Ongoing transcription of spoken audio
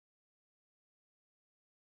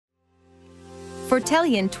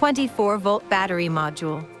FORTELION 24V battery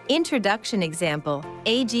module. Introduction example,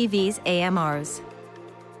 AGVs AMRs.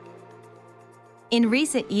 In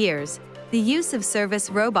recent years, the use of service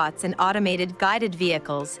robots and automated guided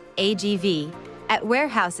vehicles, AGV, at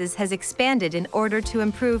warehouses has expanded in order to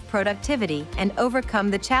improve productivity and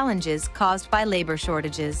overcome the challenges caused by labor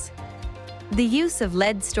shortages. The use of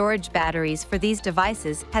lead storage batteries for these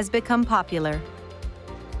devices has become popular.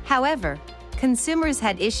 However, consumers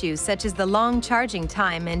had issues such as the long charging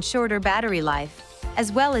time and shorter battery life,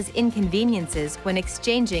 as well as inconveniences when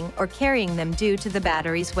exchanging or carrying them due to the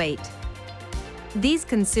battery's weight. These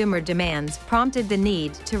consumer demands prompted the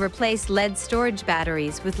need to replace lead storage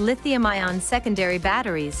batteries with lithium-ion secondary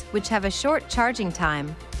batteries, which have a short charging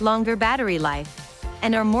time, longer battery life,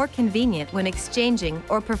 and are more convenient when exchanging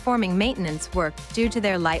or performing maintenance work due to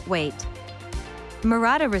their light weight.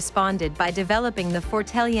 Murata responded by developing the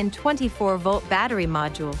FORTELION 24V battery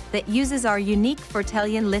module that uses our unique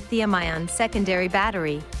FORTELION lithium-ion secondary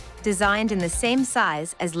battery, designed in the same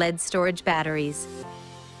size as lead storage batteries.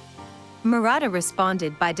 Murata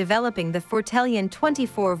responded by developing the FORTELION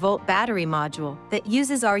 24V battery module that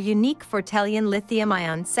uses our unique FORTELION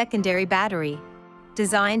lithium-ion secondary battery,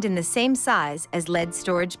 designed in the same size as lead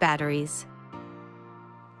storage batteries.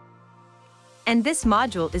 And this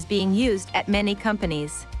module is being used at many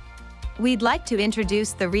companies. We'd like to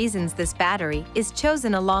introduce the reasons this battery is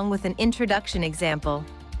chosen along with an introduction example.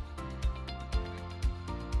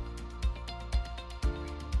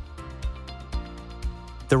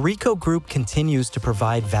 The Ricoh Group continues to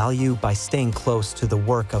provide value by staying close to the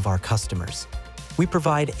work of our customers. We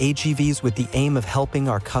provide AGVs with the aim of helping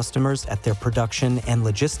our customers at their production and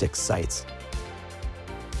logistics sites.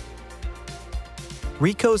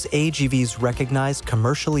 Ricoh's AGVs recognize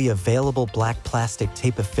commercially available black plastic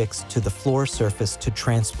tape affixed to the floor surface to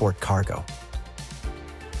transport cargo.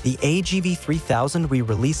 The AGV 3000 we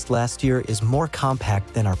released last year is more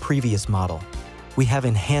compact than our previous model. We have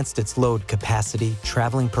enhanced its load capacity,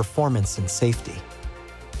 traveling performance, and safety.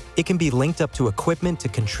 It can be linked up to equipment to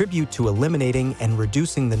contribute to eliminating and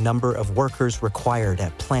reducing the number of workers required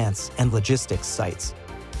at plants and logistics sites.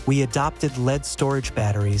 We adopted lead storage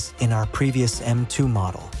batteries in our previous M2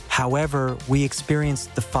 model. However, we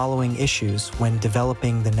experienced the following issues when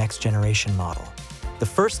developing the next generation model. The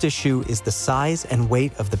first issue is the size and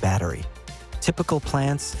weight of the battery. Typical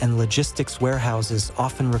plants and logistics warehouses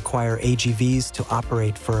often require AGVs to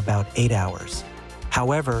operate for about 8 hours.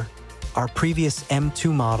 However, our previous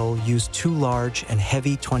M2 model used two large and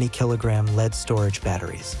heavy 20-kilogram lead storage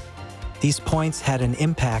batteries. These points had an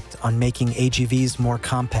impact on making AGVs more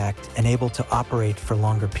compact and able to operate for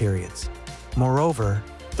longer periods. Moreover,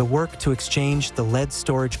 the work to exchange the lead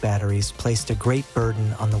storage batteries placed a great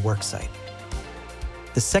burden on the worksite.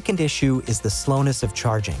 The second issue is the slowness of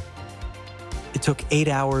charging. It took 8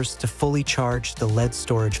 hours to fully charge the lead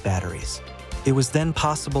storage batteries. It was then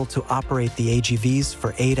possible to operate the AGVs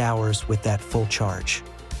for 8 hours with that full charge.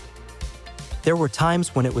 There were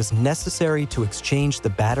times when it was necessary to exchange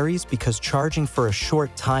the batteries because charging for a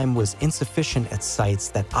short time was insufficient at sites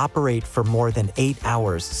that operate for more than 8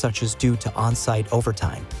 hours, such as due to on-site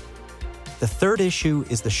overtime. The third issue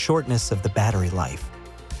is the shortness of the battery life.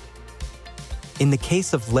 In the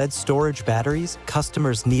case of lead storage batteries,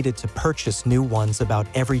 customers needed to purchase new ones about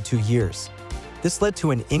every 2 years. This led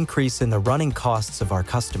to an increase in the running costs of our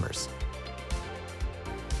customers.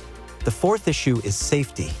 The fourth issue is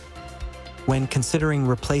safety. When considering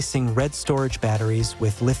replacing lead storage batteries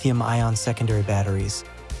with lithium-ion secondary batteries,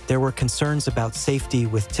 there were concerns about safety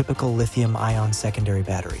with typical lithium-ion secondary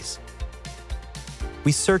batteries.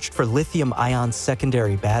 We searched for lithium-ion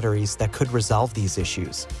secondary batteries that could resolve these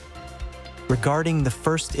issues. Regarding the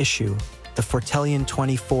first issue, the FORTELION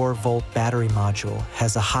 24V battery module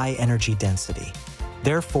has a high energy density.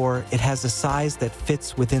 Therefore, it has a size that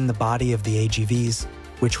fits within the body of the AGVs,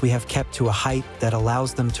 which we have kept to a height that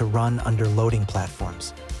allows them to run under loading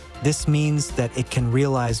platforms. This means that it can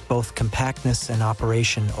realize both compactness and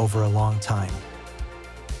operation over a long time.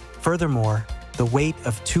 Furthermore, the weight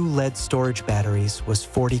of two lead storage batteries was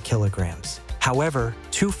 40 kilograms. However,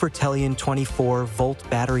 two FORTELION 24V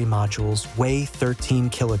battery modules weigh 13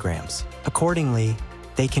 kilograms. Accordingly,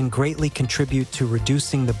 they can greatly contribute to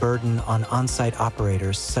reducing the burden on on-site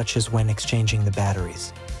operators, such as when exchanging the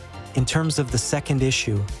batteries. In terms of the second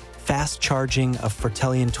issue, fast charging of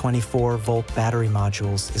FORTELION 24V battery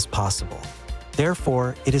modules is possible.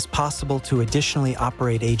 Therefore, it is possible to additionally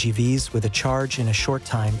operate AGVs with a charge in a short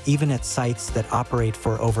time, even at sites that operate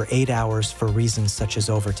for over 8 hours for reasons such as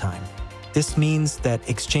overtime. This means that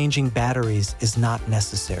exchanging batteries is not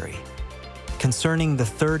necessary. Concerning the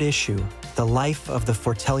third issue, the life of the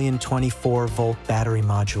FORTELION 24V battery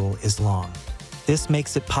module is long. This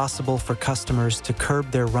makes it possible for customers to curb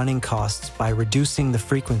their running costs by reducing the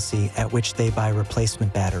frequency at which they buy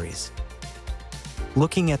replacement batteries.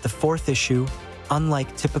 Looking at the fourth issue,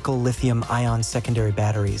 unlike typical lithium-ion secondary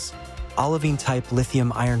batteries, Olivine-type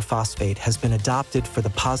lithium iron phosphate has been adopted for the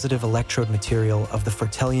positive electrode material of the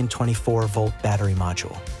FORTELION 24V battery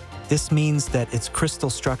module. This means that its crystal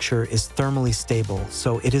structure is thermally stable,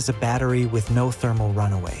 so it is a battery with no thermal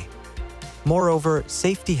runaway. Moreover,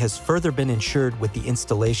 safety has further been ensured with the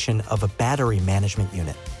installation of a battery management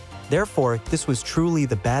unit. Therefore, this was truly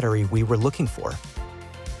the battery we were looking for.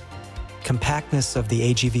 Compactness of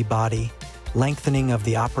the AGV body, lengthening of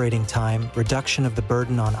the operating time, reduction of the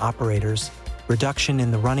burden on operators, reduction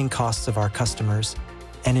in the running costs of our customers,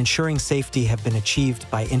 and ensuring safety have been achieved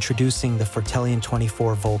by introducing the FORTELION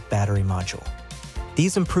 24V battery module.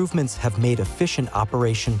 These improvements have made efficient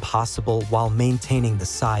operation possible while maintaining the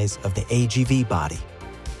size of the AGV body.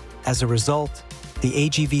 As a result, the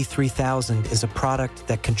AGV 3000 is a product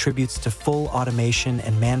that contributes to full automation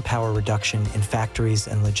and manpower reduction in factories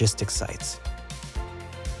and logistics sites.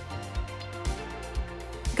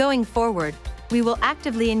 Going forward, we will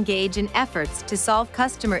actively engage in efforts to solve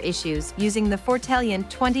customer issues using the FORTELION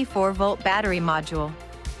 24V battery module.